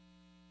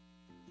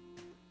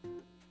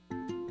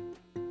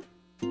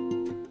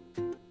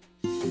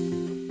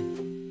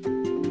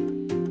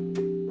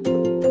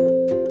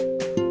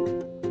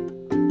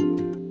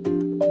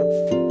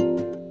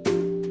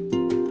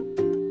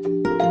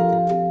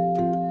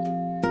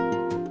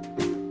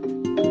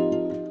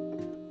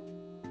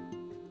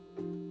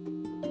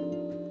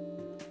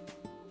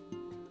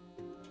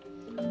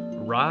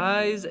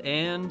Rise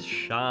and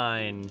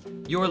Shine.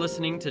 You're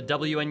listening to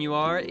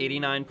WNUR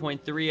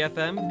 89.3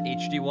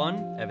 FM,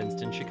 HD1,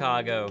 Evanston,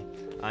 Chicago.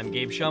 I'm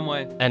Gabe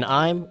Shumway. And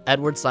I'm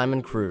Edward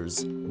Simon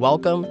Cruz.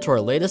 Welcome to our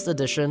latest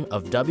edition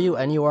of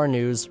WNUR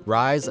News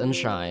Rise and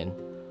Shine.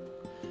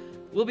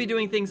 We'll be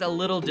doing things a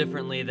little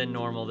differently than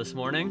normal this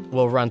morning.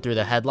 We'll run through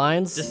the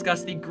headlines,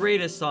 discuss the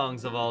greatest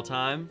songs of all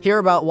time, hear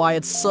about why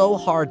it's so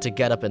hard to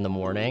get up in the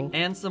morning,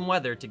 and some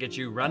weather to get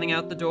you running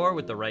out the door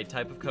with the right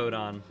type of coat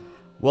on.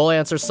 We'll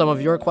answer some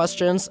of your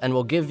questions, and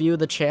we'll give you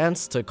the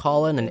chance to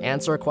call in and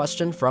answer a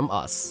question from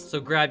us. So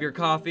grab your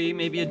coffee,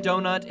 maybe a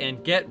donut,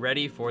 and get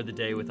ready for the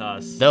day with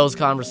us. Those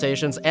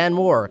conversations and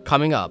more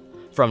coming up.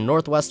 From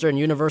Northwestern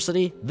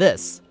University,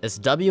 this is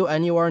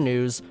WNUR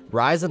News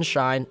Rise and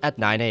Shine at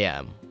 9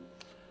 a.m.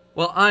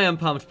 Well, I am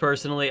pumped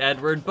personally,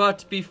 Edward,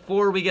 but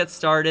before we get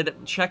started,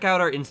 check out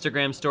our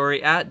Instagram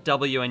story at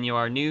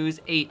WNUR News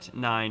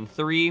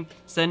 893.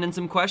 Send in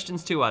some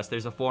questions to us.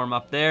 There's a form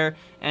up there,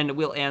 and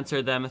we'll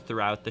answer them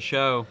throughout the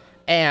show.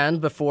 And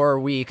before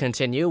we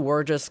continue,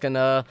 we're just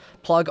gonna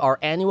plug our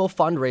annual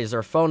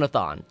fundraiser,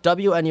 Phonathon.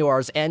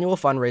 WNUR's annual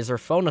fundraiser,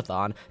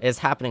 Phonathon, is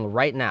happening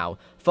right now.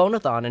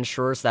 Phonathon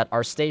ensures that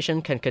our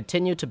station can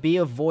continue to be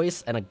a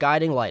voice and a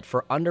guiding light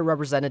for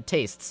underrepresented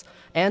tastes,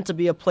 and to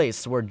be a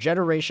place where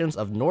generations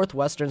of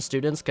Northwestern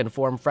students can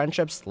form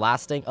friendships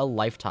lasting a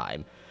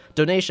lifetime.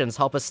 Donations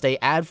help us stay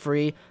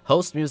ad-free,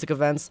 host music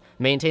events,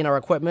 maintain our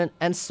equipment,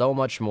 and so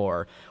much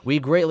more. We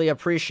greatly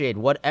appreciate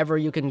whatever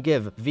you can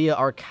give via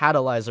our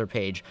Catalyzer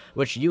page,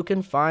 which you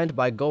can find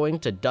by going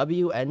to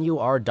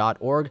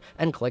WNUR.org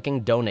and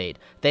clicking Donate.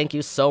 Thank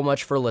you so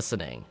much for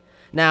listening.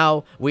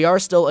 Now, we are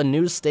still a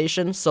news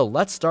station, so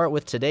let's start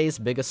with today's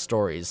biggest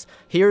stories.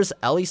 Here's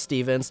Ellie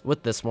Stevens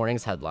with this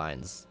morning's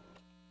headlines.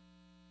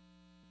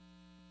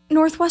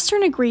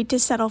 Northwestern agreed to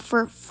settle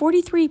for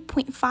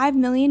 $43.5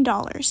 million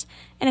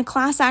in a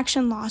class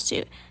action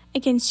lawsuit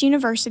against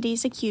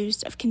universities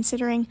accused of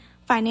considering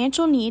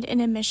financial need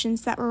in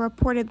admissions that were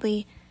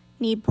reportedly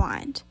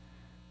need-blind.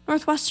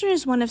 Northwestern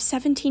is one of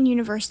 17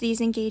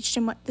 universities engaged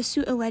in what the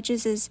suit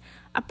alleges is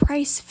a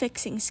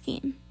price-fixing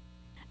scheme.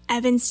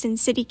 Evanston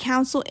City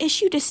Council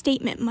issued a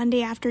statement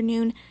Monday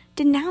afternoon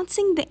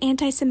denouncing the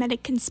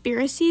anti-Semitic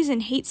conspiracies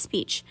and hate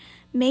speech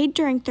made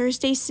during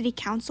Thursday's City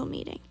Council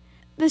meeting.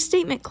 The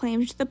statement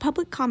claimed the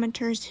public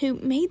commenters who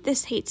made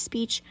this hate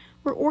speech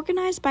were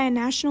organized by a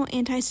national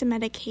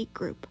anti-Semitic hate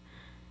group.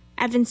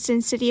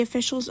 Evanston city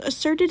officials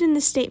asserted in the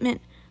statement,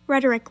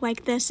 rhetoric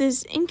like this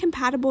is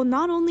incompatible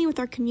not only with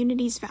our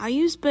community's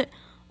values, but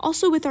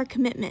also with our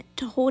commitment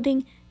to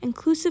holding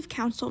inclusive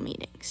council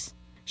meetings.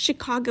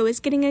 Chicago is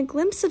getting a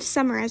glimpse of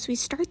summer as we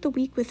start the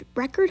week with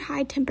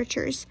record-high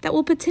temperatures that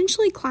will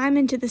potentially climb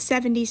into the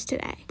 70s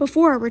today,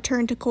 before a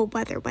return to cold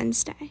weather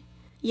Wednesday.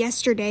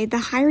 Yesterday, the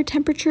higher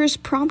temperatures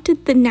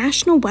prompted the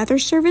National Weather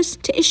Service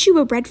to issue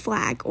a red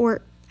flag,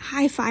 or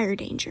high fire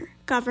danger.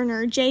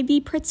 Governor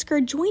J.B.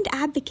 Pritzker joined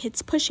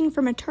advocates pushing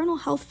for maternal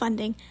health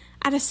funding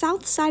at a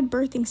Southside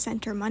birthing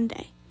center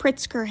Monday.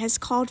 Pritzker has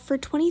called for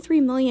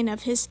 $23 million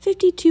of his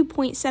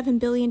 $52.7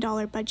 billion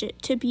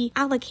budget to be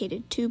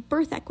allocated to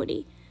birth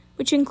equity,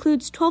 which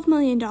includes $12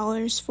 million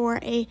for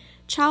a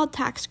child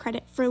tax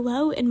credit for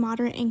low and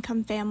moderate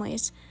income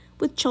families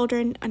with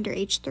children under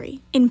age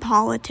 3. In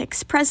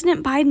politics,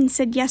 President Biden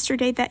said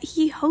yesterday that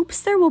he hopes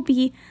there will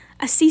be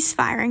a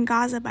ceasefire in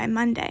Gaza by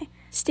Monday,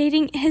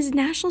 stating his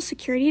national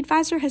security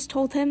advisor has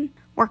told him,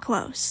 "We're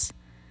close."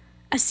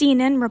 A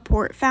CNN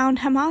report found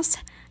Hamas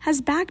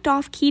has backed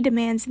off key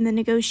demands in the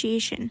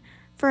negotiation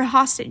for a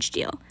hostage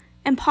deal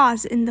and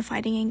pause in the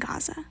fighting in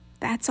Gaza.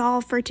 That's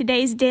all for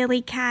today's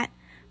Daily Cat.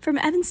 From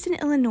Evanston,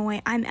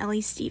 Illinois, I'm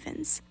Ellie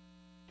Stevens.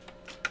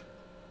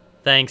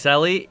 Thanks,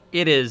 Ellie.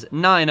 It is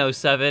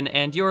 9:07,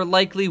 and you're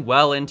likely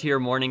well into your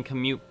morning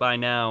commute by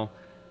now.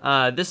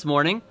 This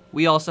morning,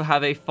 we also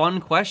have a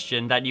fun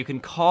question that you can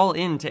call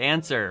in to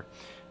answer.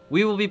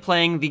 We will be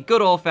playing the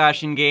good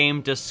old-fashioned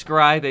game,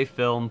 Describe a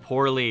Film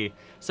Poorly.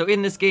 So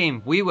in this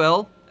game, we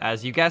will,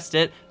 as you guessed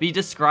it, be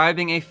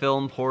describing a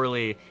film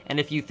poorly. And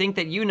if you think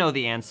that you know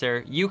the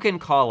answer, you can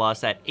call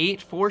us at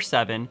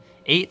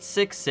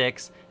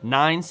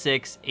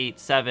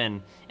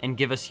 847-866-9687 and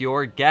give us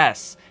your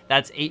guess.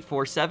 That's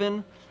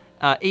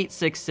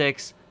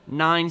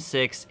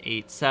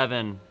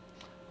 847-866-9687.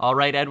 All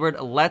right, Edward,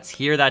 let's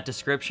hear that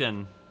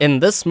description. In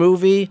this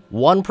movie,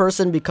 one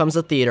person becomes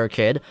a theater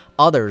kid,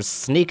 others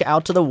sneak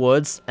out to the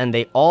woods, and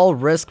they all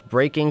risk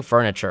breaking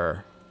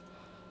furniture.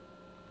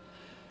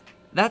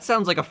 That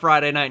sounds like a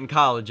Friday night in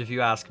college, if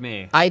you ask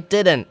me. I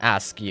didn't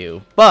ask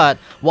you. But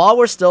while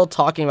we're still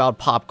talking about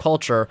pop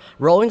culture,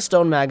 Rolling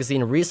Stone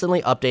magazine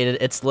recently updated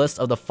its list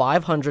of the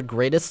 500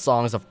 greatest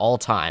songs of all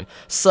time.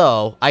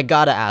 So, I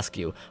gotta ask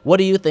you, what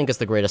do you think is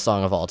the greatest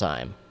song of all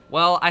time?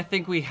 Well, I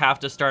think we have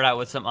to start out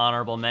with some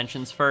honorable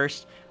mentions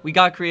first. We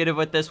got creative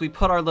with this. We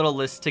put our little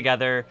list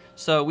together.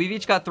 So we've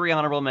each got 3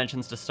 honorable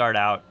mentions to start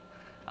out.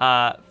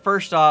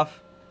 First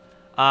off,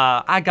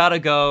 I gotta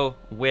go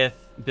with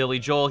Billy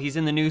Joel. He's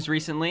in the news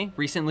recently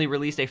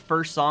released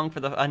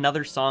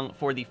another song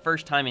for the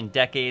first time in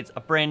decades, a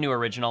brand new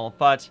original,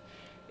 but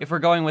if we're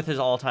going with his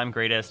all-time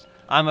greatest,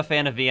 I'm a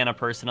fan of Vienna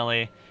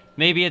personally.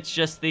 Maybe it's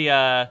just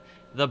the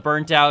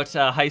burnt-out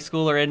high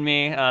schooler in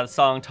me,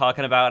 song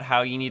talking about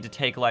how you need to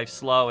take life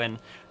slow and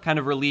kind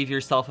of relieve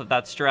yourself of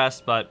that stress,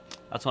 but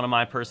that's one of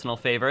my personal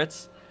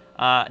favorites.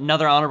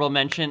 Another honorable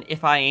mention,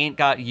 If I Ain't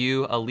Got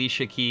You,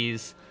 Alicia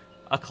Keys,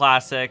 a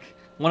classic,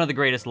 one of the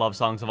greatest love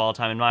songs of all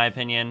time in my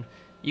opinion.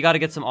 You got to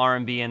get some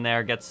R&B in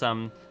there, get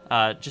some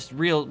just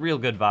real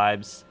good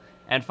vibes.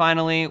 And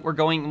finally, we're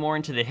going more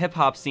into the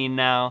hip-hop scene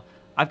now.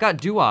 I've got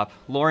Doo-Wop,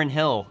 Lauryn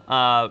Hill.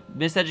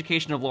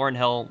 Miseducation of Lauryn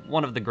Hill,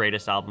 one of the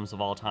greatest albums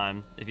of all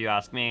time, if you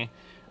ask me.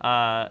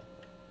 And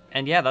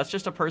yeah, that's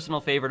just a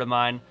personal favorite of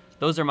mine.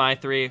 Those are my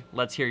three.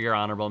 Let's hear your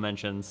honorable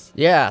mentions.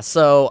 Yeah,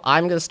 so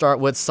I'm going to start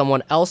with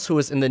someone else who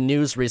was in the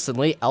news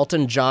recently.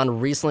 Elton John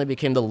recently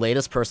became the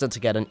latest person to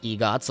get an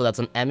EGOT, so that's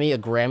an Emmy, a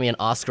Grammy, an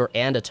Oscar,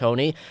 and a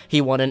Tony.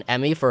 He won an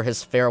Emmy for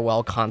his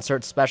farewell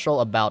concert special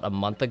about a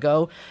month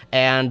ago,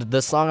 and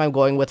the song I'm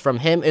going with from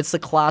him, it's a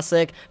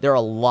classic. There are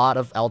a lot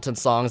of Elton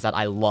songs that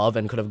I love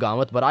and could have gone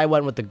with, but I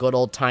went with the good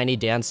old Tiny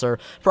Dancer.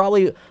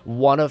 Probably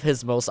one of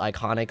his most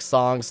iconic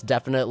songs,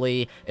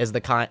 definitely is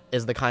the kind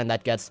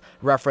that gets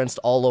referenced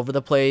all over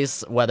the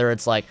place, whether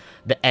it's like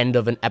the end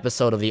of an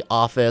episode of The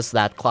Office,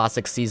 that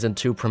classic season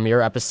 2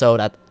 premiere episode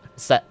at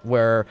set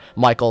where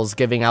Michael's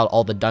giving out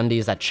all the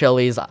Dundies at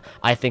Chili's.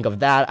 I think of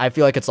that. I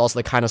feel like it's also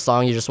the kind of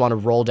song you just want to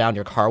roll down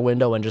your car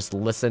window and just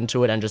listen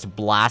to it and just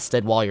blast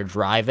it while you're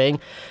driving.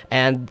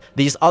 And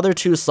these other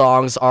two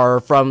songs are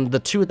from the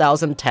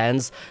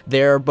 2010s.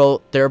 They're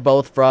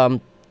both from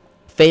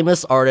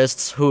famous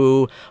artists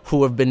who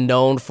have been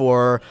known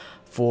for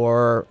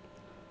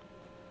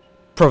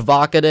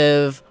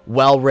provocative,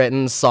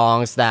 well-written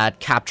songs that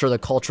capture the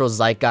cultural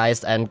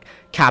zeitgeist and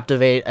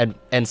captivate and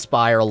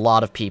inspire a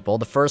lot of people.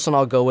 The first one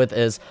I'll go with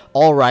is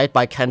All Right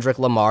by Kendrick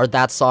Lamar.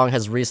 That song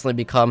has recently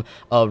become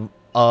a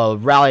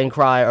rallying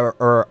cry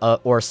or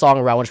a song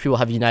around which people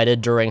have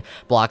united during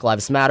Black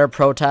Lives Matter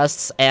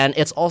protests, and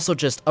it's also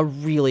just a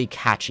really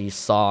catchy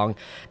song.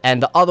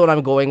 And the other one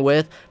I'm going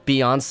with,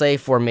 Beyonce,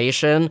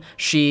 Formation.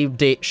 She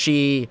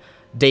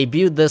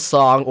debuted this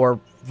song, or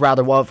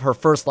rather one of her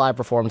first live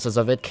performances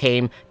of it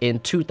came in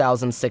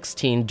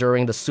 2016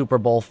 during the Super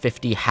Bowl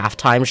 50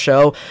 halftime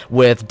show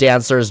with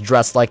dancers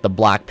dressed like the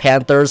Black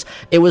Panthers.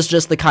 It was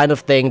just the kind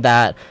of thing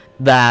that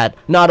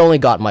not only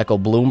got Michael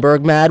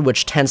Bloomberg mad,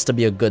 which tends to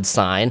be a good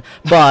sign,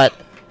 but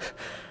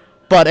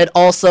it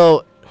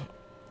also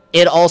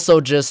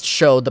just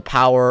showed the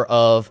power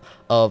of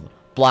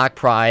Black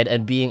pride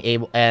and being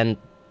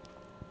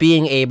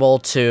able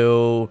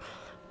to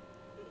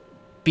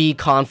be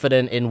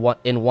confident in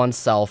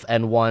oneself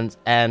and one's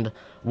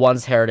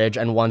heritage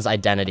and one's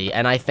identity.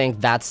 And I think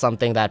that's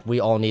something that we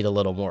all need a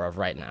little more of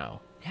right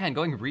now. Yeah, and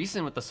going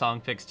recent with the song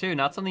picks too,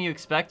 not something you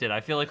expected. I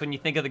feel like when you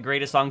think of the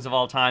greatest songs of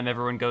all time,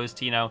 everyone goes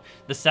to,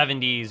 the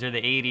 70s or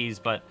the 80s,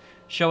 but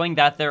showing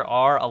that there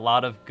are a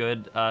lot of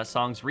good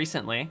songs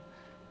recently.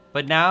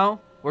 But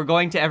now we're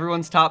going to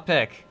everyone's top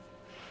pick.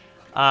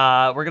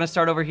 We're going to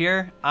start over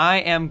here.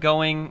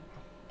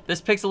 This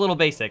pick's a little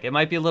basic. It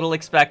might be a little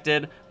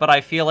expected, but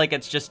I feel like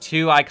it's just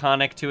too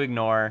iconic to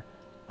ignore.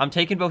 I'm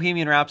taking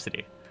Bohemian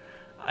Rhapsody.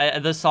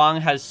 The song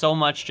has so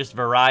much just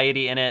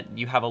variety in it.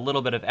 You have a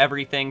little bit of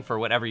everything for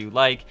whatever you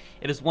like.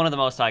 It is one of the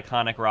most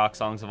iconic rock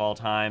songs of all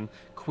time.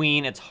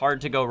 Queen, it's hard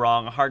to go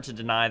wrong, hard to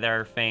deny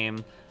their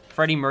fame.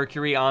 Freddie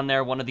Mercury on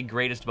there, one of the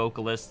greatest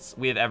vocalists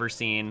we have ever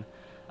seen.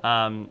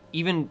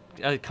 Even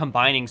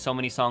combining so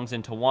many songs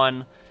into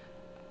one.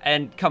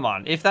 And come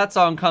on, if that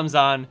song comes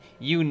on,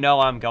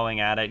 I'm going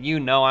at it.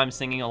 I'm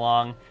singing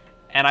along.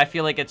 And I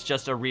feel like it's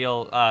just a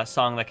real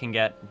song that can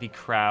get the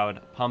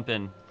crowd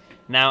pumping.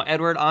 Now,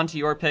 Edward, on to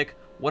your pick.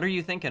 What are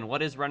you thinking?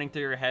 What is running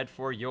through your head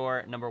for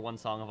your number one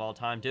song of all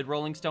time? Did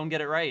Rolling Stone get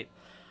it right?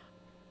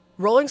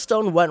 Rolling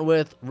Stone went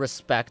with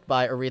Respect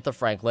by Aretha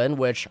Franklin,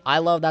 which I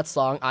love that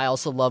song. I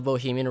also love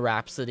Bohemian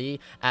Rhapsody.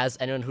 As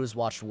anyone who's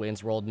watched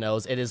Wayne's World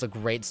knows, it is a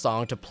great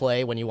song to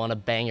play when you want to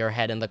bang your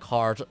head in the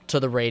car to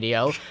the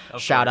radio.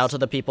 Shout out to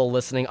the people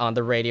listening on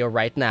the radio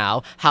right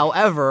now.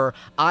 However,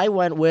 I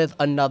went with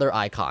another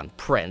icon,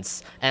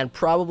 Prince, and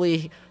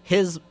probably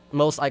his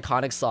most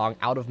iconic song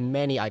out of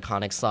many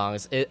iconic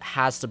songs, it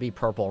has to be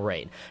Purple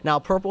Rain. Now,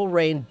 Purple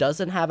Rain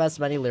doesn't have as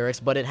many lyrics,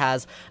 but it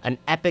has an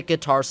epic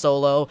guitar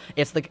solo.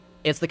 It's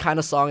the kind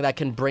of song that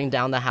can bring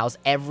down the house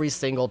every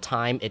single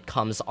time it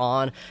comes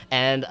on,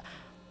 and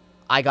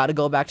I gotta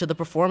go back to the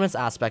performance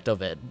aspect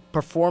of it.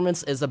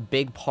 Performance is a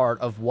big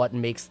part of what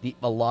makes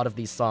a lot of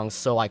these songs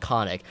so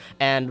iconic,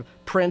 and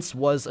Prince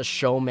was a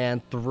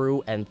showman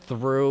through and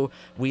through.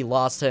 We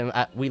lost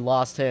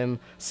him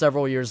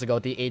several years ago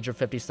at the age of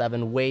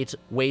 57,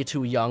 way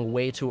too young,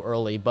 way too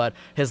early, but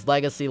his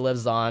legacy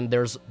lives on.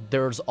 There's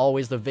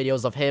always the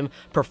videos of him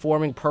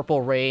performing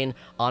Purple Rain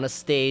on a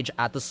stage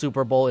at the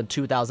Super Bowl in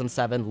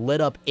 2007, lit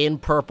up in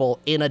purple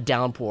in a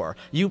downpour.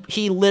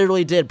 He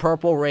literally did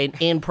Purple Rain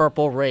in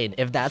Purple Rain.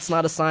 If that's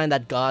not a sign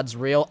that God's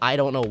real, I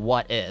don't know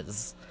what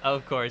is.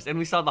 Of course, and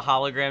we saw the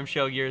hologram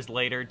show years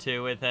later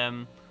too with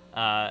him.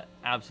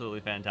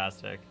 Absolutely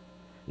fantastic.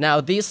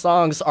 Now, these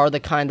songs are the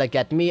kind that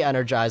get me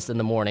energized in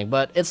the morning,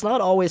 but it's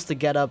not always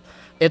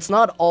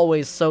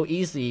so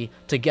easy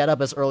to get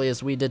up as early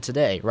as we did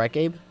today, right,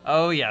 Gabe?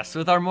 Oh yes,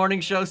 with our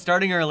morning show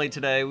starting early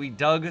today, we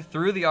dug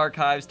through the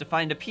archives to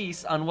find a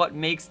piece on what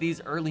makes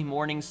these early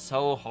mornings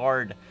so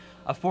hard.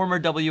 A former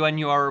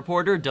WNUR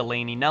reporter,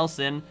 Delaney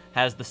Nelson,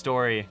 has the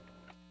story.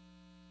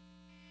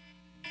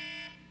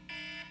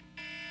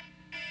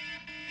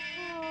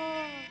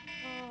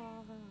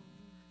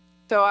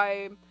 So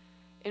I'm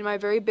in my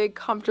very big,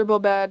 comfortable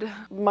bed.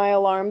 My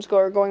alarms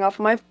are going off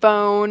on my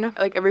phone,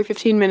 like every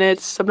 15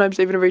 minutes, sometimes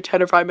even every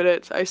 10 or 5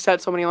 minutes. I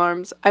set so many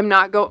alarms. I'm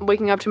not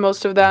waking up to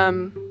most of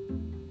them.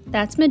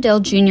 That's Medill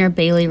Jr.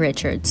 Bailey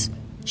Richards.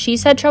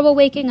 She's had trouble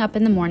waking up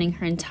in the morning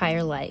her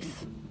entire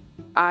life.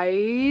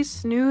 I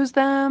snooze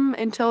them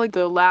until like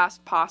the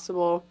last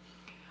possible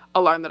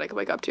alarm that I can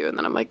wake up to, and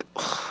then I'm like,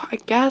 I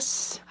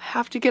guess I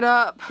have to get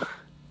up.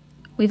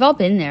 We've all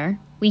been there.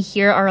 We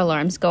hear our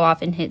alarms go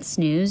off and hit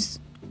snooze,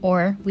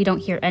 or we don't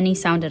hear any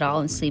sound at all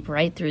and sleep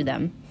right through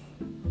them.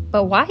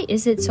 But why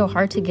is it so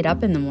hard to get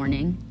up in the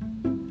morning?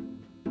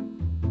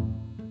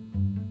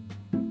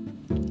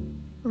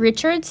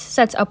 Richards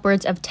sets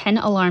upwards of 10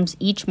 alarms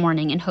each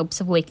morning in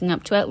hopes of waking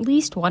up to at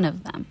least one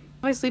of them.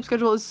 My sleep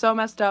schedule is so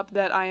messed up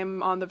that I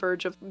am on the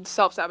verge of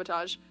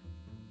self-sabotage.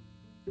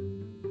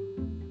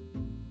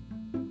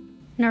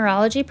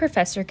 Neurology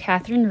professor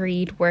Catherine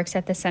Reed works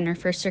at the Center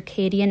for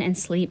Circadian and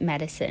Sleep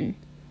Medicine.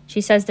 She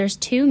says there's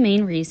two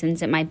main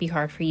reasons it might be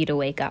hard for you to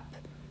wake up.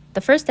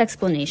 The first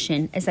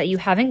explanation is that you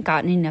haven't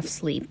gotten enough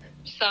sleep.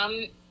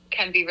 Some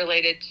can be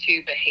related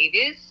to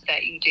behaviors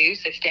that you do,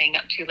 so staying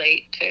up too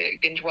late to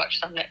binge watch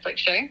some Netflix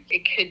show.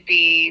 It could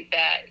be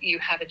that you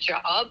have a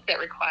job that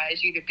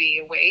requires you to be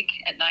awake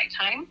at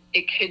nighttime.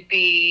 It could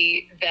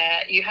be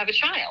that you have a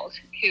child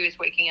who is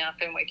waking up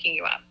and waking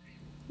you up.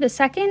 The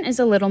second is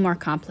a little more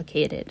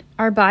complicated.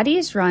 Our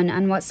bodies run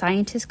on what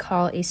scientists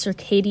call a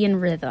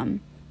circadian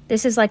rhythm.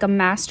 This is like a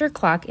master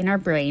clock in our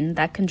brain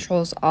that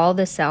controls all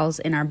the cells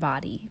in our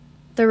body.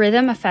 The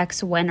rhythm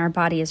affects when our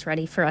body is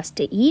ready for us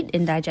to eat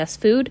and digest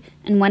food,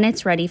 and when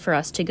it's ready for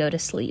us to go to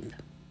sleep.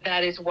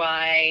 That is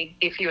why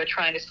if you are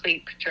trying to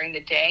sleep during the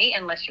day,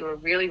 unless you are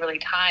really, really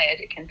tired,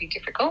 it can be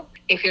difficult.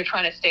 If you're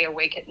trying to stay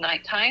awake at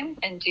nighttime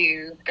and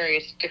do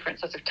various different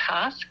sorts of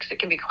tasks, it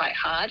can be quite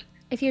hard.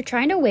 If you're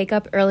trying to wake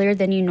up earlier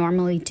than you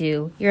normally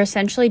do, you're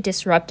essentially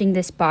disrupting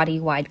this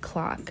body-wide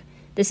clock.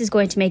 This is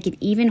going to make it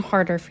even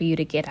harder for you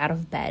to get out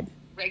of bed.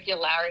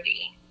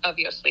 Regularity of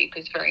your sleep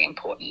is very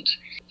important.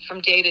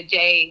 From day to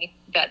day,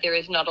 that there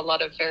is not a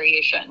lot of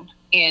variation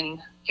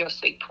in your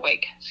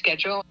sleep-wake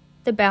schedule.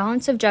 The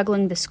balance of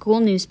juggling the school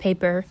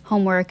newspaper,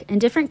 homework,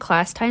 and different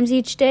class times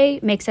each day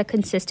makes a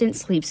consistent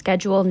sleep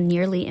schedule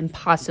nearly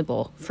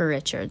impossible for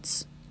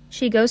Richards.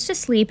 She goes to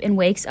sleep and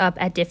wakes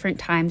up at different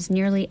times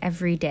nearly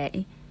every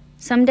day.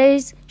 Some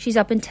days, she's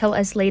up until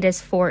as late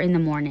as 4 in the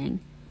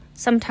morning.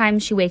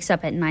 Sometimes she wakes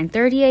up at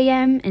 9:30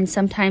 a.m., and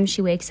sometimes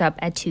she wakes up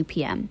at 2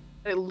 p.m.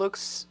 It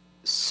looks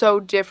so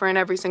different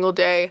every single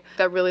day.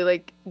 That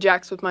really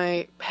jacks with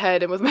my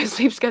head and with my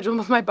sleep schedule and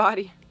with my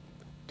body.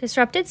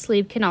 Disrupted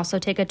sleep can also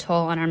take a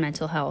toll on our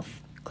mental health.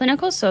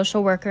 Clinical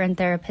social worker and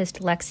therapist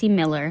Lexi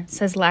Miller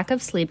says lack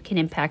of sleep can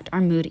impact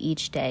our mood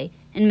each day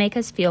and make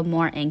us feel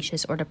more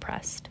anxious or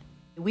depressed.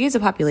 We as a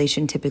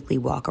population typically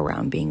walk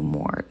around being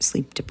more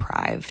sleep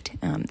deprived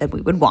than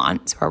we would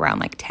want, so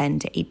around 10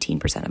 to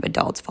 18% of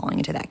adults falling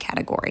into that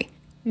category.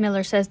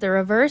 Miller says the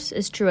reverse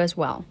is true as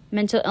well.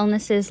 Mental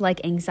illnesses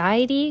like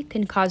anxiety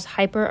can cause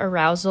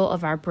hyperarousal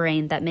of our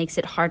brain that makes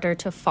it harder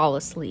to fall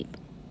asleep.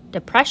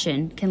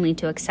 Depression can lead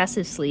to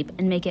excessive sleep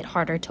and make it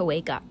harder to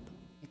wake up.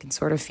 It can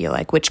sort of feel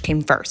like which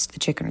came first, the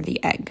chicken or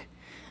the egg?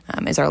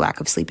 Is our lack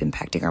of sleep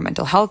impacting our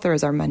mental health, or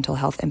is our mental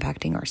health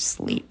impacting our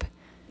sleep?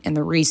 And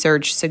the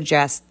research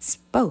suggests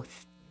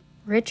both.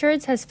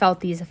 Richards has felt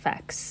these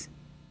effects.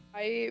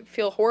 I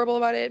feel horrible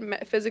about it.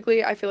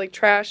 Physically, I feel like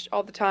trash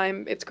all the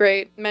time. It's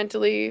great.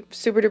 Mentally,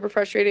 super duper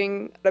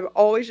frustrating. I'm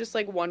always just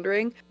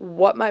wondering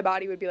what my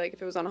body would be like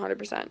if it was on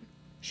 100%.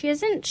 She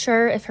isn't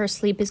sure if her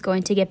sleep is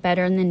going to get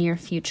better in the near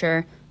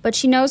future, but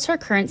she knows her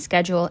current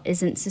schedule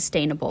isn't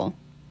sustainable.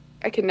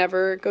 I can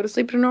never go to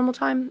sleep at a normal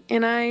time,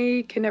 and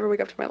I can never wake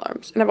up to my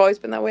alarms. And I've always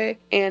been that way,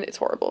 and it's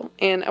horrible,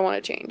 and I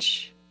want to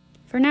change.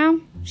 For now,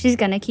 she's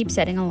going to keep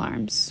setting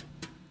alarms.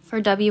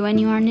 For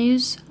WNUR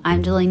News,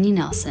 I'm Delaney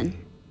Nelson.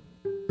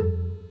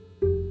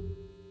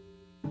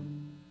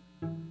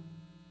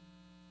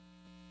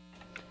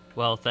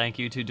 Well, thank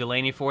you to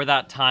Delaney for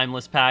that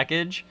timeless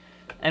package.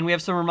 And we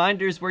have some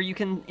reminders where you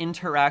can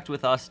interact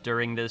with us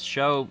during this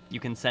show. You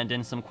can send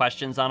in some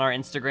questions on our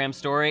Instagram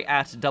story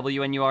at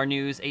WNUR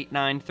News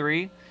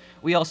 893.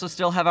 We also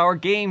still have our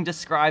game,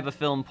 Describe a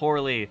Film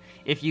Poorly.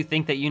 If you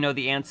think that you know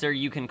the answer,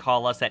 you can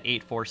call us at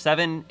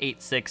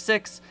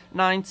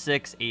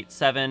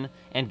 847-866-9687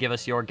 and give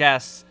us your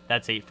guess.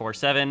 That's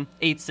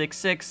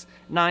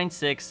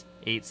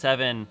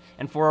 847-866-9687.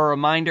 And for a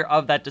reminder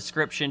of that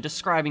description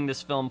describing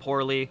this film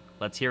poorly,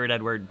 let's hear it,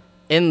 Edward.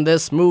 In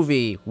this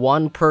movie,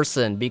 one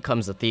person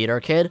becomes a theater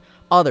kid,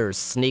 others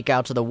sneak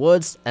out to the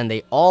woods, and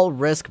they all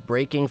risk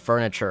breaking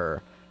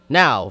furniture.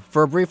 Now,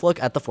 for a brief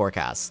look at the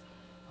forecast.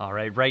 All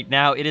right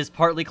now it is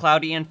partly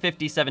cloudy and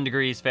 57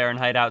 degrees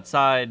Fahrenheit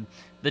outside.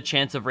 The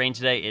chance of rain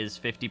today is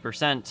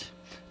 50%.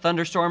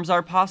 Thunderstorms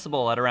are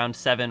possible at around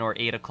 7 or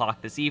 8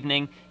 o'clock this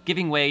evening,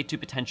 giving way to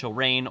potential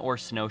rain or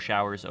snow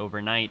showers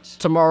overnight.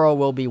 Tomorrow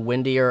will be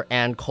windier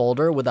and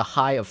colder with a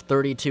high of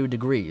 32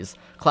 degrees.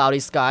 Cloudy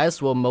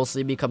skies will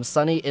mostly become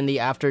sunny in the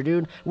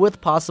afternoon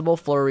with possible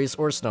flurries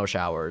or snow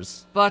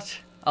showers. But,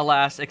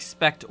 alas,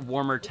 expect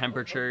warmer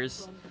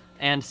temperatures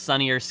and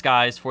sunnier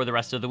skies for the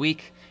rest of the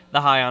week.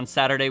 The high on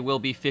Saturday will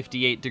be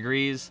 58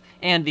 degrees,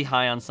 and the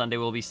high on Sunday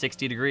will be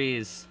 60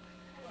 degrees.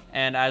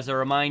 And as a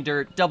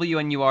reminder,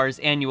 WNUR's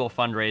annual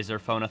fundraiser,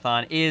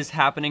 Phonathon, is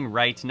happening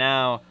right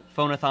now.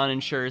 Phonathon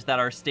ensures that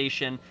our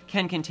station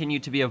can continue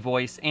to be a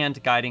voice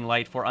and guiding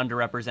light for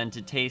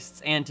underrepresented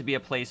tastes and to be a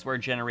place where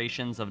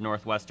generations of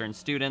Northwestern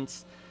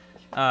students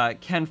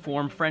can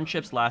form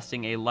friendships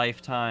lasting a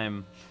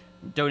lifetime.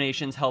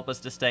 Donations help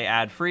us to stay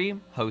ad-free,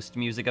 host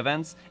music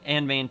events,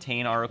 and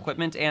maintain our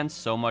equipment, and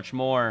so much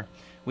more.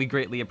 We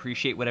greatly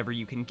appreciate whatever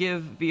you can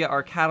give via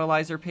our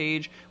Catalyzer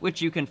page,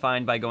 which you can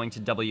find by going to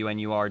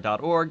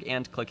WNUR.org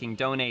and clicking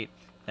Donate.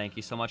 Thank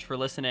you so much for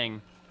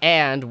listening.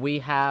 And we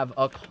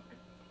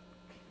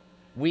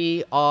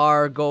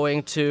are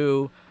going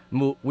to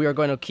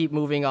keep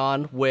moving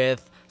on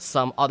with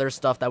some other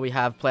stuff that we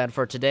have planned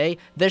for today.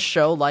 This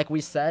show, like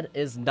we said,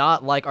 is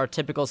not like our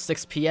typical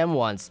 6 p.m.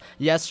 ones.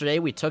 Yesterday,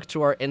 we took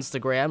to our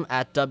Instagram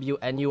at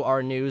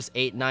WNUR News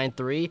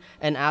 893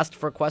 and asked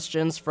for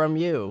questions from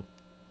you.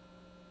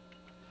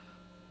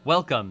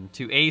 Welcome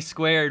to A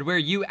Squared, where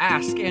you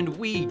ask and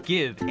we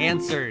give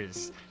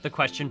answers. The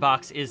question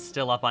box is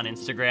still up on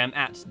Instagram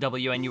at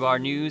WNUR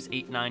News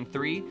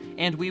 893,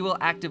 and we will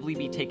actively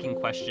be taking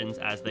questions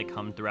as they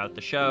come throughout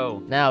the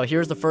show. Now,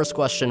 here's the first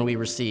question we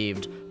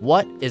received.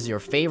 What is your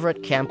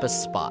favorite campus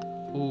spot?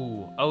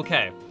 Ooh,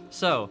 okay.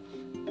 So,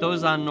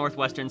 those on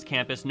Northwestern's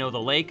campus know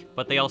the lake,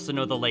 but they also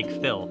know the Lake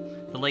Phil.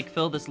 The Lake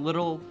Phil, this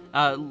little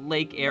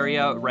lake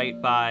area right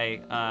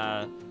by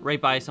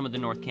some of the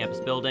North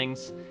Campus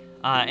buildings.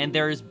 And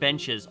there's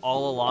benches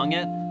all along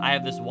it. I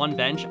have this one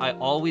bench. I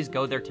always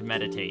go there to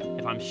meditate.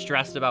 If I'm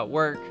stressed about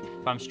work,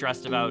 if I'm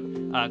stressed about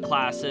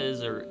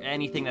classes or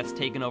anything that's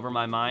taken over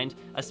my mind,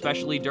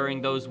 especially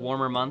during those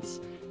warmer months,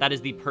 that is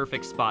the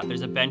perfect spot.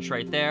 There's a bench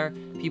right there,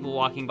 people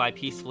walking by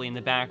peacefully in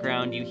the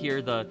background. You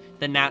hear the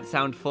gnat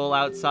sound full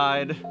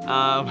outside,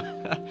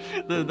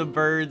 the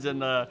birds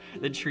and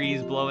the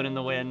trees blowing in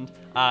the wind.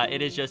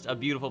 It is just a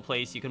beautiful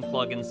place. You can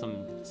plug in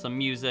some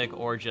music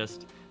or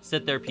just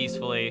sit there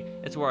peacefully.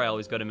 It's where I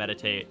always go to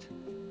meditate.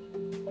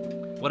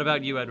 What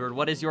about you, Edward?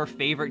 What is your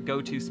favorite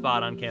go-to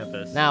spot on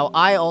campus? Now,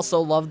 I also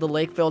love the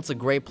Lakeville. It's a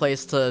great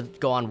place to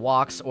go on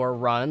walks or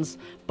runs,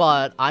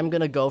 but I'm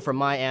gonna go for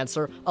my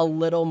answer a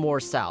little more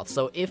south.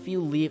 So if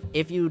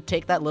you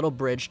take that little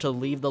bridge to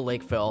leave the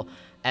Lakeville,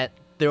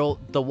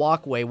 the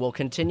walkway will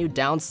continue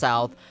down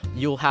south.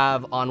 You'll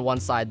have on one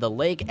side the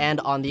lake and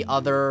on the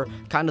other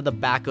kind of the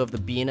back of the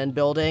Beanon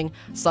building.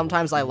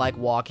 Sometimes I like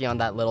walking on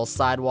that little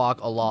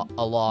sidewalk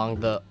along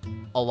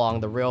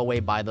the railway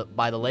by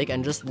the lake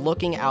and just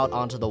looking out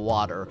onto the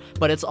water.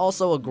 But it's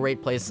also a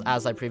great place,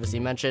 as I previously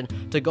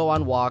mentioned, to go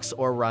on walks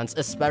or runs,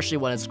 especially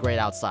when it's great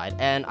outside.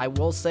 And I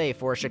will say,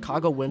 for a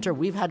Chicago winter,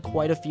 we've had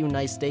quite a few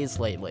nice days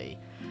lately.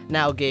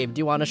 Now, Gabe, do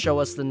you want to show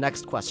us the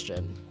next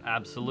question?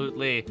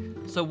 Absolutely.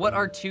 So what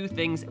are 2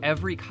 things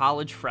every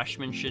college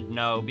freshman should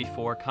know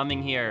before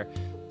coming here?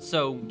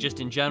 So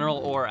just in general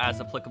or as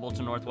applicable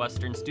to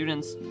Northwestern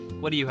students,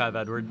 what do you have,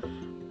 Edward?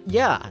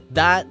 Yeah,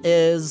 that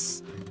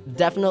is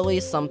definitely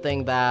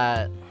something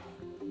that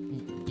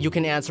you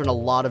can answer in a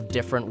lot of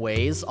different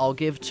ways. I'll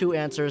give 2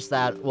 answers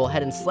that will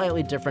head in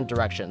slightly different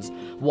directions.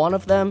 One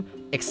of them,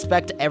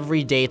 expect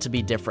every day to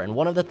be different.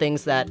 One of the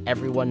things that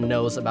everyone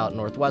knows about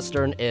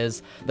Northwestern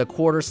is the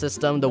quarter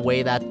system, the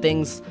way that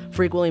things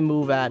frequently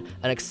move at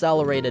an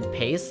accelerated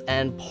pace,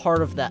 and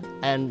part of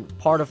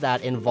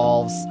that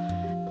involves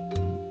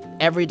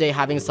every day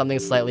having something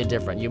slightly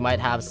different. You might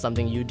have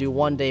something you do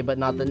one day but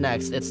not the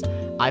next.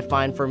 I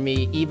find for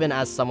me, even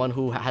as someone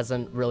who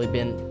hasn't really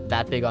been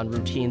that big on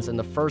routines in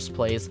the first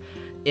place,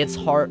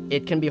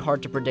 it can be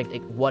hard to predict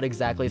what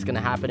exactly is going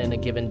to happen in a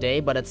given day,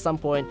 but at some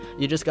point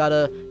you just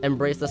gotta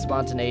embrace the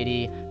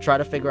spontaneity, try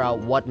to figure out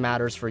what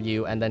matters for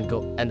you, and then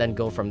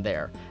go from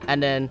there.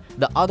 And then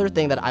the other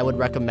thing that I would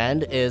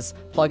recommend is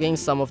plugging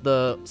some of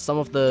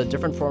the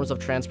different forms of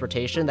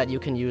transportation that you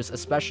can use,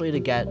 especially to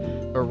get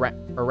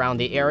around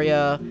the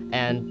area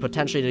and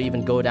potentially to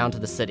even go down to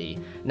the city.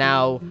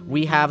 Now,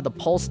 we have the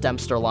Pulse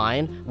Dempster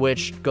line,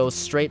 which goes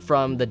straight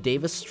from the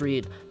Davis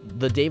Street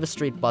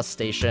bus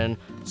station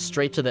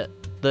straight to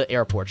the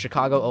airport,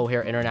 Chicago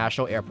O'Hare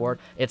International Airport.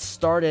 It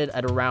started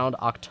at around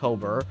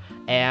October,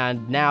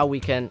 and now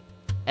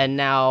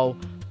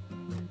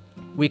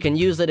we can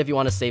use it if you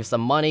want to save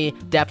some money.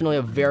 Definitely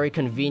a very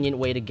convenient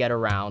way to get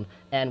around.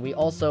 And we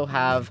also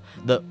have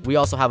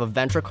a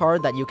Venture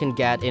card that you can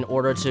get in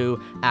order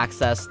to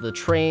access the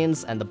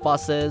trains and the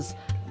buses.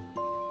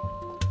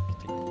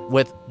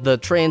 With the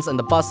trains and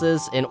the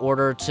buses, in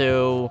order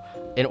to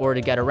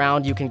get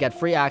around, you can get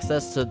free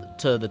access to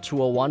the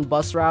 201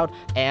 bus route,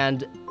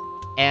 and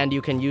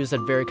you can use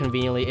it very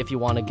conveniently if you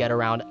want to get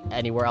around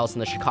anywhere else in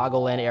the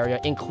Chicagoland area,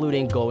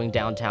 including going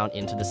downtown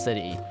into the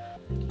city.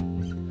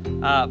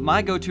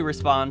 My go-to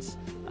response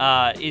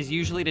is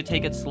usually to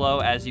take it slow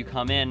as you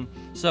come in.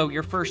 So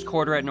your first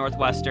quarter at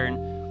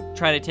Northwestern,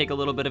 try to take a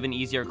little bit of an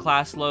easier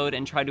class load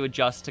and try to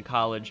adjust to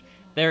college.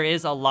 There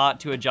is a lot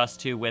to adjust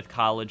to with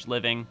college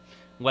living,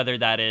 whether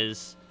that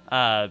is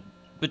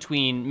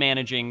between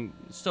managing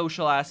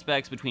social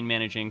aspects, between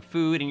managing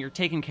food, and you're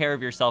taking care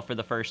of yourself for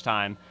the first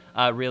time,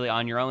 really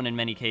on your own in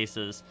many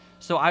cases.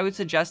 So I would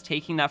suggest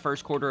taking that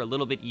first quarter a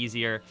little bit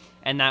easier,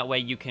 and that way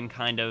you can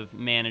kind of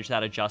manage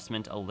that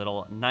adjustment a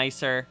little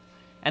nicer.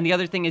 And the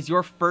other thing is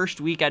your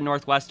first week at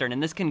Northwestern,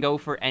 and this can go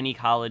for any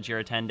college you're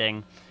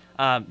attending,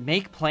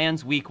 make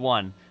plans week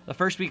one. The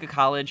first week of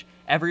college,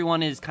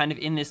 everyone is kind of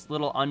in this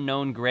little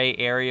unknown gray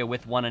area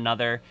with one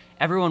another.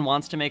 Everyone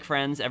wants to make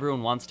friends.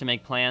 Everyone wants to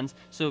make plans.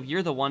 So if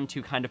you're the one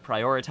to kind of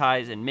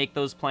prioritize and make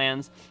those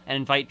plans and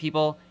invite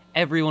people,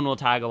 everyone will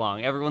tag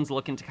along. Everyone's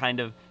looking to kind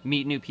of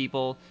meet new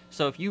people.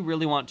 So if you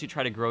really want to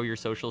try to grow your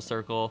social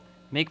circle,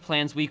 make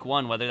plans week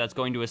one, whether that's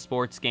going to a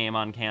sports game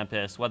on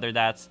campus, whether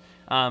that's,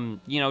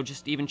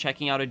 just even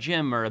checking out a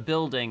gym or a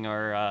building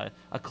or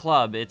a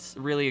club. It's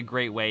really a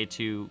great way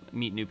to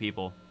meet new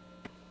people.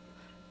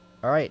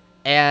 All right.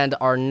 And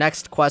our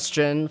next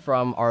question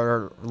from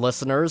our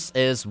listeners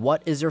is,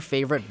 what is your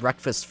favorite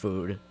breakfast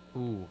food?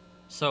 Ooh.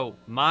 So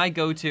my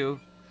go-to,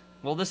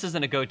 well, this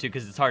isn't a go-to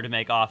because it's hard to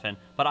make often,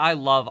 but I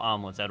love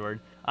omelets, Edward.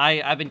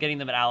 I've been getting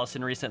them at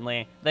Allison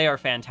recently. They are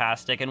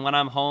fantastic. And when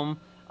I'm home,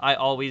 I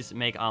always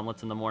make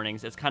omelets in the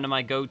mornings. It's kind of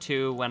my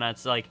go-to when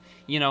it's like,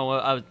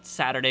 a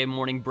Saturday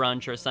morning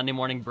brunch or a Sunday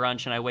morning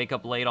brunch and I wake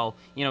up late. I'll,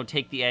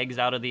 take the eggs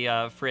out of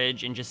the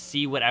fridge and just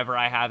see whatever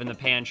I have in the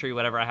pantry,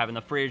 whatever I have in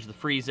the fridge, the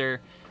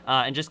freezer,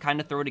 and just kind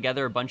of throw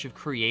together a bunch of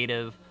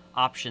creative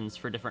options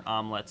for different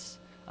omelets.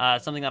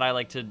 Something that I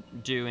like to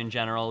do in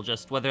general,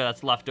 just whether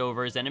that's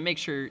leftovers, and it makes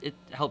sure it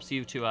helps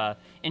you to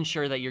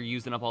ensure that you're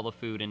using up all the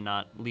food and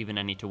not leaving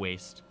any to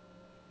waste.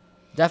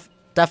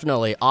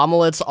 Definitely.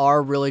 Omelets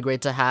are really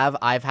great to have.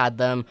 I've had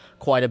them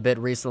quite a bit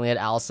recently at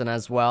Allison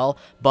as well.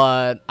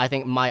 But I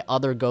think my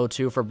other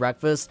go-to for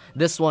breakfast,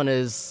 this one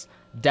is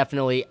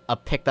definitely a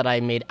pick that I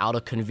made out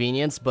of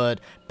convenience, but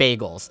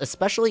bagels,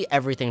 especially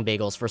everything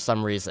bagels for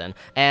some reason.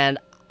 And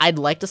I'd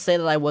like to say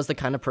that I was the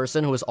kind of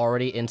person who was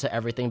already into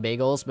everything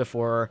bagels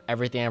before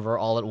Everything Ever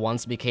All at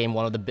Once became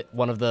one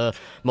of the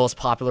most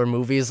popular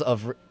movies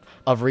of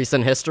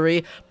recent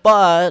history,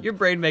 but your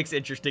brain makes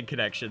interesting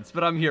connections,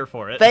 but I'm here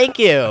for it. Thank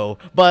you.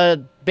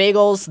 But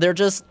bagels, they're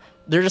just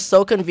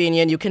so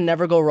convenient. You can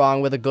never go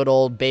wrong with a good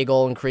old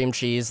bagel and cream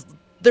cheese.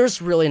 There's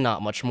really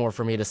not much more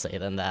for me to say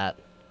than that.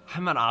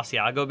 I'm an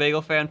Asiago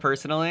bagel fan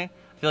personally.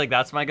 I feel like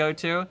that's my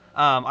go-to.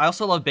 I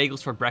also love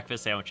bagels for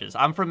breakfast sandwiches.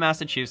 I'm from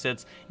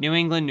Massachusetts, New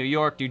England, New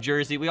York, New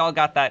Jersey. We all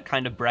got that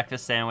kind of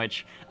breakfast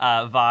sandwich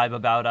vibe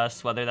about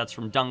us, whether that's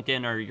from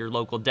Dunkin' or your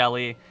local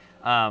deli.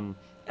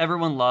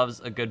 Everyone loves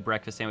a good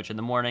breakfast sandwich in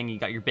the morning. You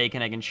got your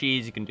bacon, egg, and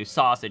cheese. You can do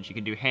sausage. You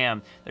can do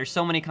ham. There's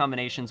so many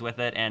combinations with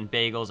it, and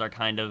bagels are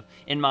kind of,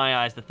 in my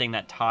eyes, the thing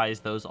that ties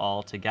those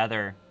all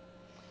together.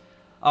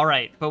 All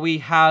right, but we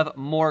have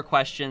more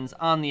questions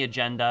on the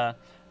agenda.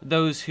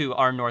 Those who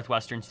are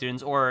Northwestern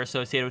students or are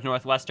associated with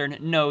Northwestern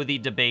know the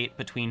debate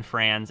between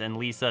Fran's and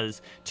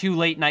Lisa's 2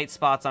 late-night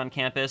spots on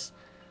campus.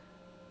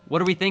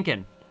 What are we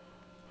thinking?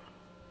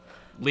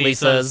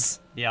 Lisa's.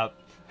 Yep.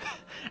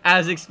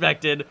 As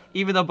expected,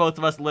 even though both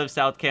of us live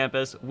South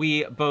Campus,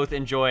 we both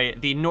enjoy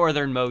the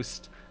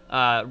northernmost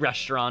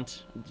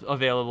restaurant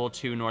available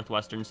to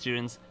Northwestern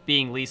students,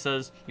 being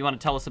Lisa's. You want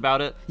to tell us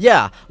about it?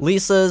 Yeah,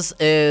 Lisa's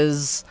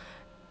is...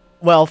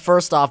 Well,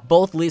 first off,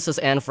 both Lisa's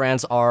and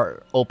Fran's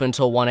are open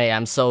till 1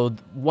 a.m., so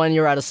when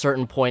you're at a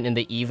certain point in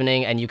the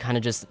evening and you kind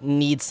of just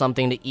need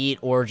something to eat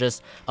or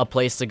just a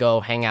place to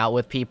go hang out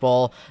with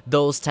people,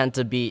 those tend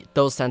to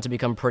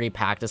become pretty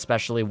packed,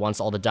 especially once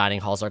all the dining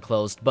halls are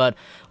closed. But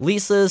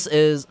Lisa's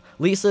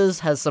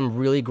has some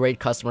really great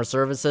customer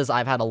services.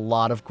 I've had a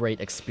lot of great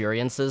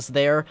experiences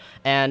there,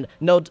 and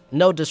no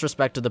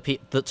disrespect to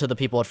the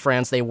people at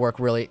Fran's, they work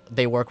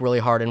really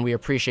hard, and we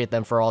appreciate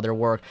them for all their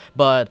work.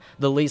 But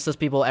the Lisa's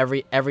people,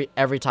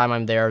 every time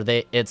I'm there,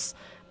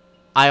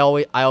 I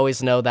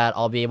always know that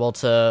I'll be able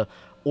to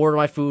order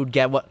my food,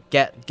 get what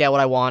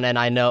I want, and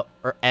I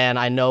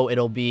know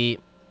it'll be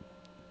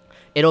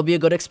a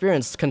good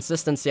experience.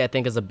 Consistency, I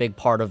think, is a big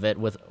part of it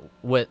with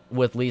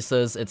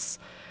Lisa's.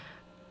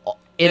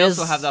 They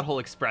also have that whole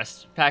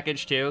express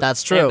package too.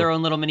 That's true. They have their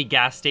own little mini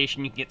gas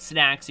station. You can get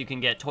snacks, you can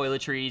get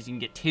toiletries, you can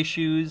get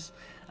tissues.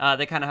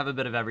 They kind of have a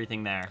bit of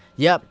everything there.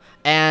 Yep,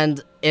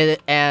 and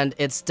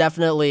it's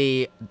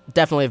definitely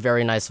a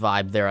very nice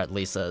vibe there at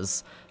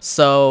Lisa's.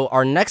 So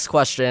our next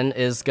question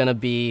is gonna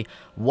be,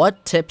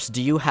 what tips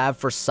do you have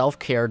for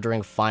self-care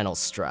during final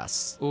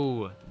stress?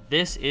 Ooh,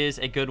 this is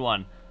a good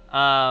one.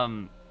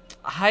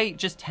 I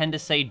just tend to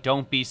say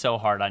don't be so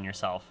hard on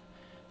yourself.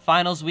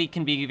 Finals week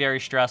can be very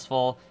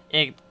stressful.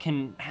 It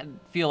can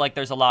feel like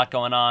there's a lot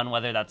going on,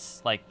 whether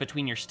that's like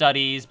between your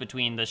studies,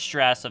 between the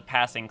stress of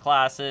passing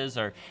classes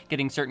or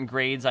getting certain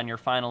grades on your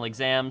final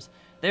exams.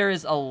 There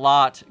is a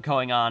lot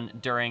going on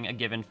during a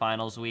given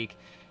finals week.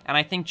 And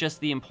I think just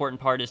the important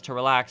part is to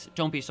relax.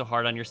 Don't be so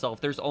hard on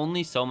yourself. There's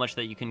only so much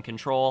that you can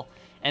control.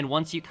 And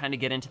once you kind of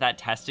get into that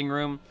testing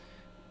room,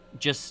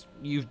 just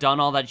you've done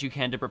all that you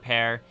can to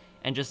prepare,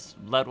 and just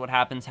let what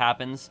happens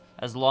happens.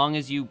 As long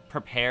as you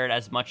prepared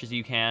as much as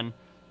you can,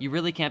 you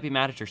really can't be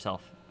mad at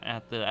yourself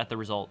at the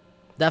result.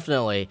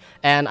 Definitely.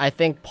 And I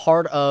think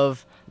part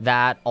of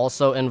that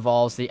also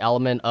involves the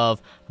element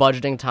of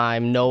budgeting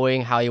time,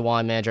 knowing how you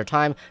want to manage your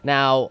time.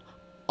 Now,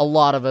 a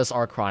lot of us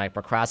are chronic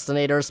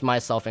procrastinators,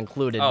 myself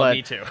included. Oh,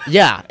 me too.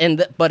 Yeah,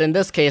 but in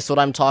this case, what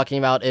I'm talking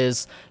about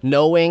is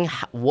knowing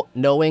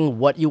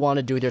what you want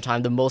to do with your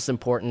time, the most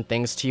important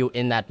things to you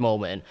in that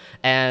moment.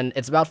 And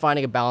it's about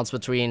finding a balance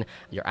between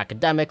your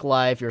academic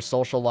life, your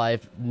social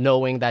life,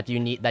 knowing that you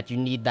need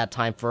that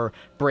time for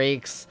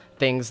breaks,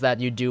 things that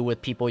you do with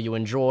people you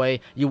enjoy.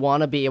 You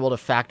want to be able to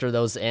factor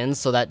those in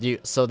so that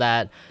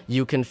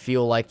you can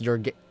feel like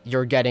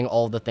you're getting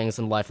all the things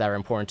in life that are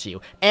important to you.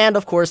 And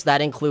of course,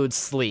 that includes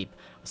sleep,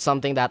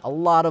 something that a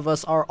lot of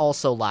us are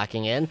also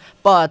lacking in,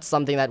 but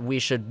something that we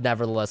should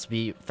nevertheless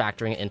be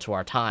factoring into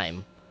our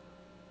time.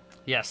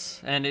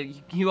 Yes,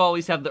 and you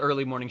always have the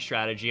early morning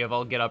strategy of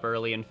I'll get up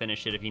early and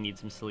finish it if you need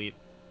some sleep.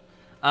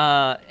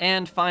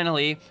 And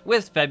finally,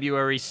 with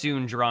February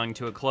soon drawing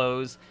to a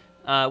close,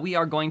 we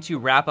are going to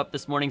wrap up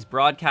this morning's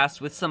broadcast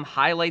with some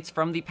highlights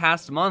from the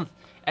past month.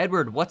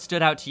 Edward, what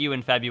stood out to you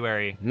in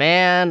February?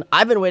 Man,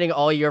 I've been waiting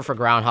all year for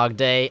Groundhog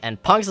Day,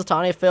 and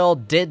Punxsutawney Phil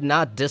did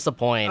not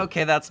disappoint.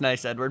 Okay, that's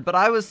nice, Edward, but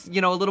I was, a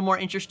little more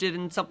interested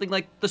in something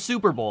like the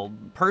Super Bowl.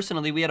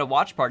 Personally, we had a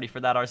watch party for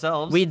that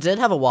ourselves. We did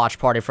have a watch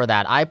party for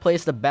that. I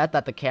placed a bet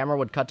that the camera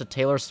would cut to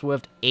Taylor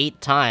Swift 8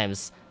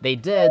 times. They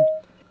did.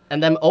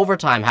 And then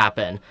overtime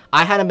happened.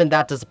 I hadn't been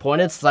that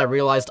disappointed since I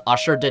realized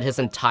Usher did his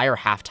entire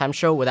halftime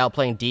show without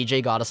playing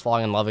DJ Got Us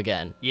Falling in Love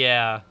Again.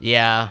 Yeah.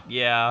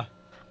 Yeah.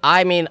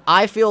 I mean,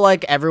 I feel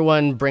like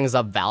everyone brings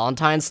up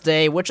Valentine's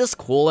Day, which is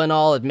cool and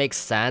all, it makes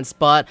sense,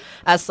 but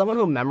as someone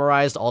who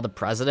memorized all the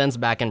presidents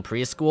back in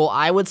preschool,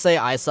 I would say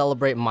I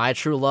celebrate my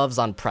true loves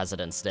on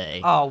President's Day.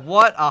 Oh,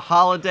 what a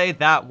holiday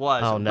that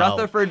was. Oh, no.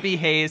 Rutherford B.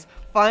 Hayes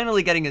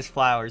finally getting his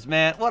flowers,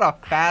 man. What a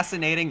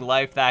fascinating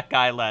life that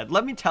guy led.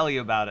 Let me tell you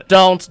about it.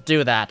 Don't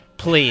do that,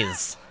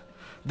 please.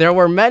 There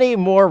were many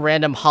more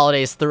random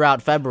holidays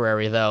throughout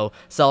February, though,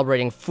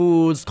 celebrating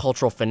foods,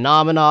 cultural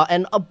phenomena,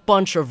 and a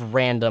bunch of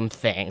random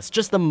things.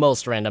 Just the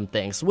most random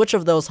things. Which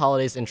of those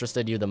holidays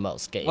interested you the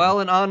most, Gabe? Well,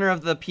 in honor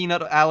of the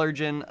peanut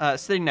allergen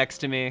sitting next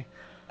to me,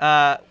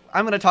 I'm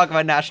going to talk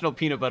about National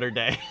Peanut Butter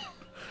Day.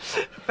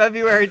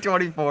 February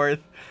 24th,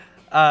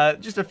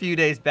 just a few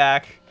days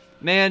back.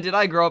 Man, did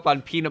I grow up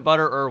on peanut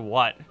butter or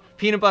what?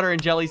 Peanut butter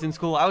and jellies in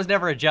school. I was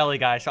never a jelly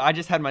guy, so I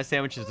just had my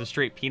sandwiches with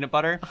straight peanut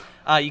butter.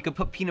 You could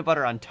put peanut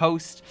butter on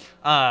toast.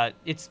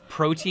 It's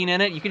protein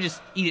in it. You can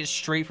just eat it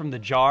straight from the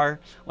jar.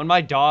 When my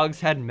dogs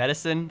had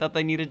medicine that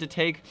they needed to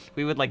take,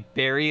 we would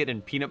bury it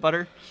in peanut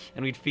butter,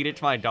 and we'd feed it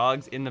to my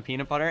dogs in the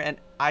peanut butter. And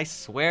I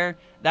swear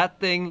that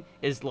thing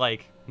is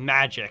like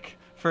magic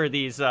for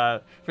these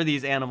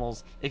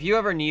animals. If you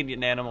ever need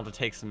an animal to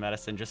take some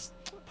medicine, just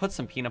put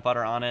some peanut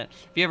butter on it.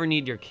 If you ever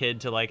need your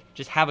kid to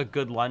just have a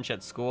good lunch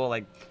at school,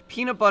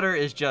 peanut butter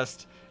is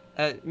just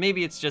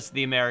maybe it's just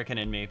the American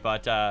in me,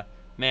 but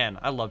man,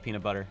 I love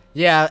peanut butter.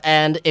 Yeah,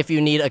 and if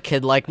you need a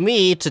kid like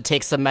me to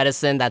take some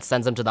medicine that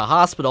sends him to the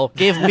hospital,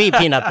 give me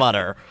peanut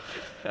butter.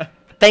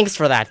 Thanks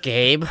for that,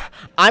 Gabe.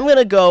 I'm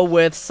gonna go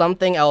with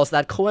something else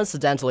that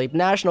coincidentally,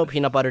 National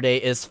Peanut Butter Day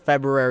is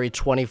February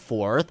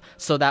 24th,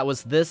 so that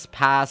was this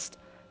past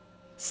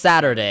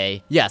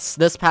Saturday. Yes,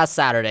 this past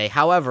Saturday.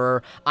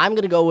 However, I'm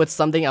gonna go with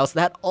something else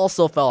that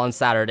also fell on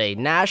Saturday,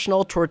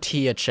 National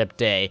Tortilla Chip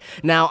Day.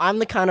 Now, I'm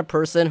the kind of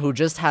person who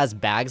just has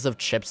bags of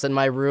chips in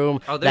my room.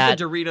 Oh, there's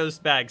a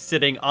Doritos bag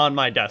sitting on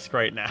my desk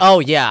right now.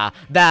 Oh, yeah.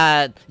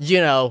 That,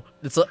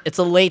 it's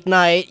a late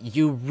night,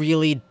 you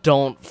really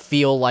don't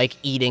feel like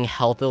eating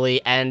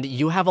healthily, and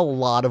you have a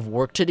lot of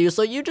work to do,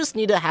 so you just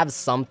need to have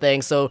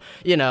something. So,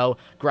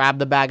 grab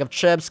the bag of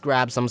chips,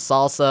 grab some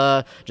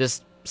salsa,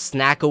 just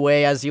snack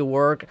away as you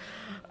work.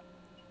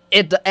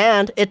 It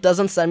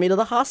doesn't send me to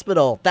the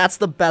hospital. That's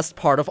the best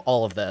part of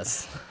all of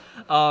this.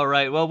 All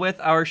right, well, with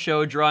our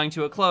show drawing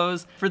to a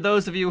close, for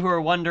those of you who are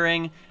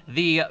wondering,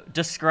 the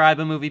Describe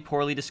a Movie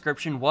Poorly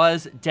description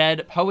was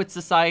Dead Poets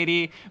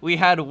Society. We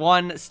had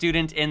one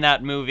student in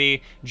that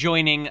movie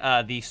joining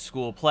the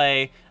school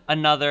play,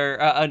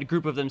 a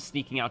group of them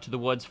sneaking out to the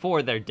woods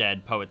for their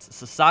Dead Poets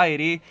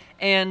Society,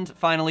 and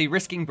finally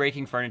risking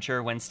breaking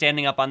furniture when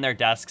standing up on their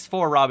desks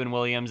for Robin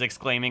Williams,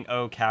 exclaiming,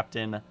 "Oh,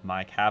 Captain,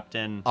 my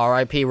Captain."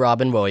 R.I.P.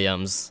 Robin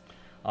Williams.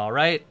 All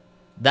right.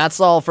 That's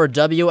all for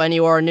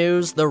WNUR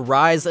News, the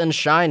Rise and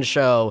Shine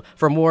Show.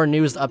 For more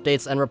news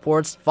updates and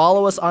reports,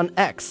 follow us on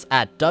X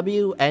at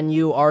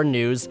WNUR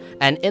News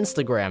and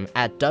Instagram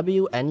at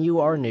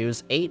WNUR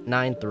News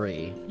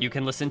 893. You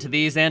can listen to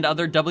these and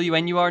other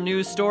WNUR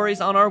News stories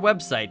on our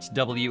website,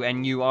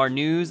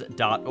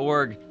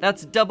 WNURnews.org.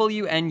 That's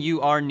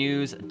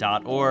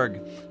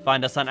WNURnews.org.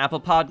 Find us on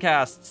Apple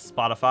Podcasts,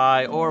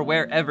 Spotify, or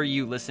wherever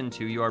you listen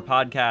to your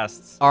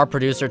podcasts. Our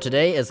producer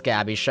today is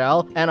Gabby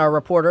Schell, and our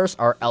reporters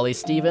are Ellie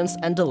Stevens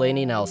and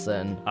Delaney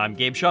Nelson. I'm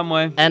Gabe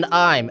Shumway. And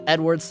I'm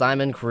Edward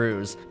Simon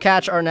Cruz.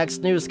 Catch our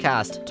next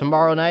newscast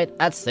tomorrow night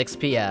at 6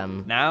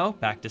 p.m. Now,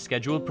 back to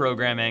scheduled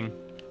programming.